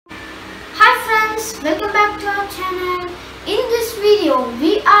friends, welcome back to our channel. In this video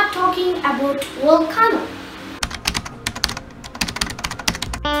we are talking about volcano.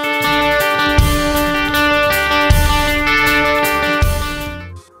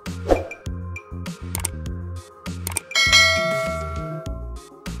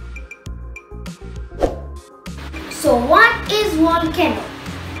 So what is volcano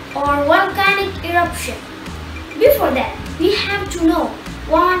or volcanic eruption? Before that, we have to know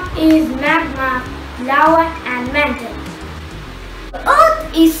what is magma, lava and mantle. The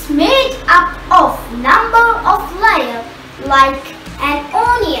earth is made up of number of layers like an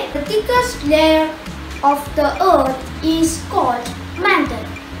onion. The thickest layer of the earth is called mantle.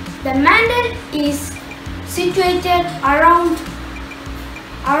 The mantle is situated around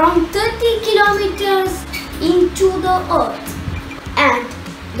 30 kilometers into the earth, and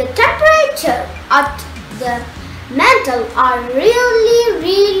the temperature at the mantle are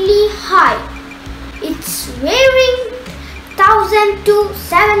really high. It's varying 1000 to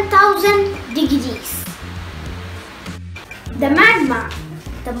 7000 degrees. The magma,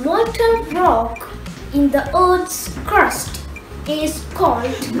 the molten rock in the earth's crust, is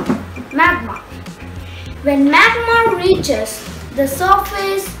called magma. When magma reaches the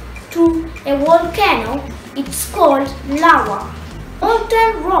surface to a volcano, it's called lava.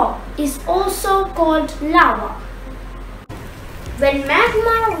 Molten rock is also called lava. When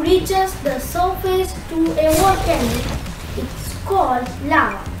magma reaches the surface to a volcano, it's called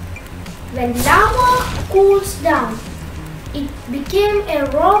lava. When lava cools down, it became a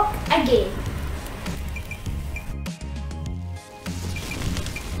rock again.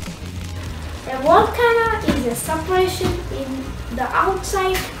 A volcano is a separation in the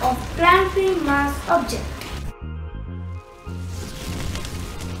outside of planetary mass object,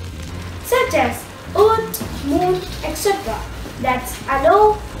 such as Earth, Moon, etc. that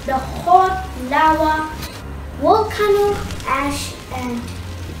allow the hot lava, volcano ash and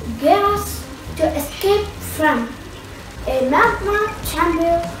gas to escape from a magma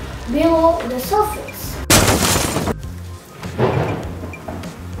chamber below the surface.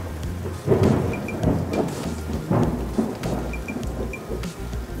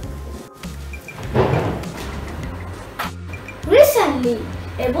 Recently,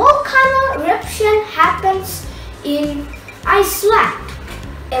 a volcano eruption happens in Iceland.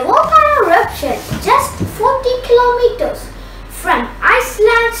 A volcano eruption just 40 kilometers from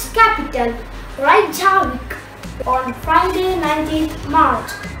Iceland's capital, Reykjavik, on Friday 19th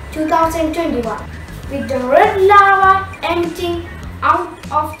March 2021, with the red lava emptying out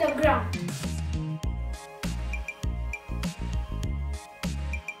of the ground.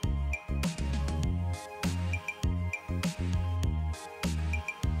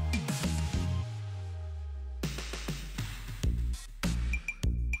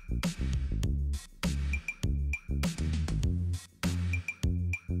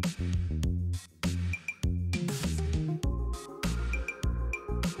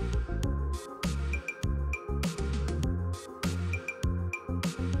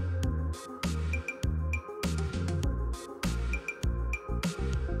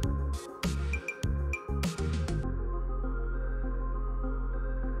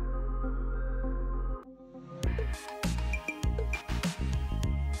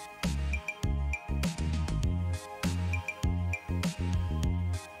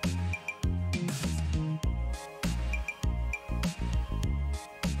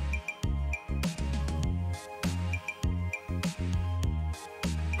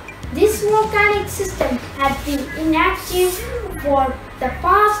 This volcanic system has been inactive for the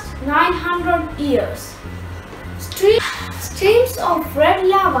past 900 years. Streams of red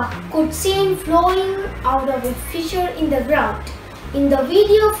lava could seen flowing out of a fissure in the ground. In the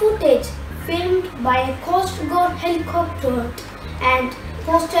video footage filmed by a Coast Guard helicopter and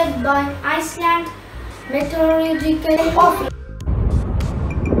posted by Iceland Meteorological Office.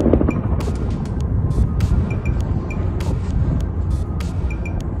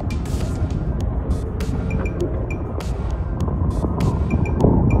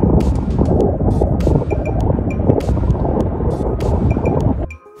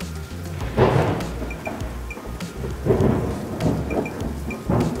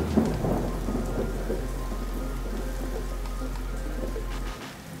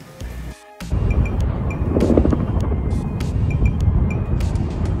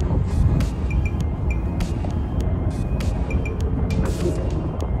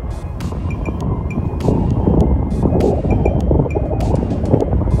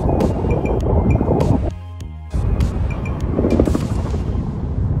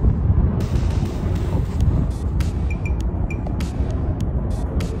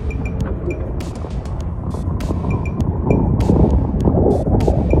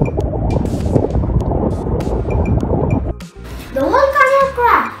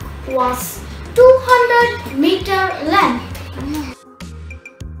 was 200-meter length.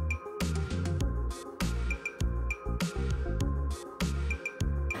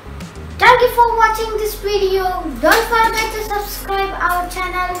 Thank you for watching this video. Don't forget to subscribe our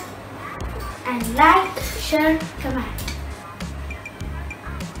channel and like, share, comment.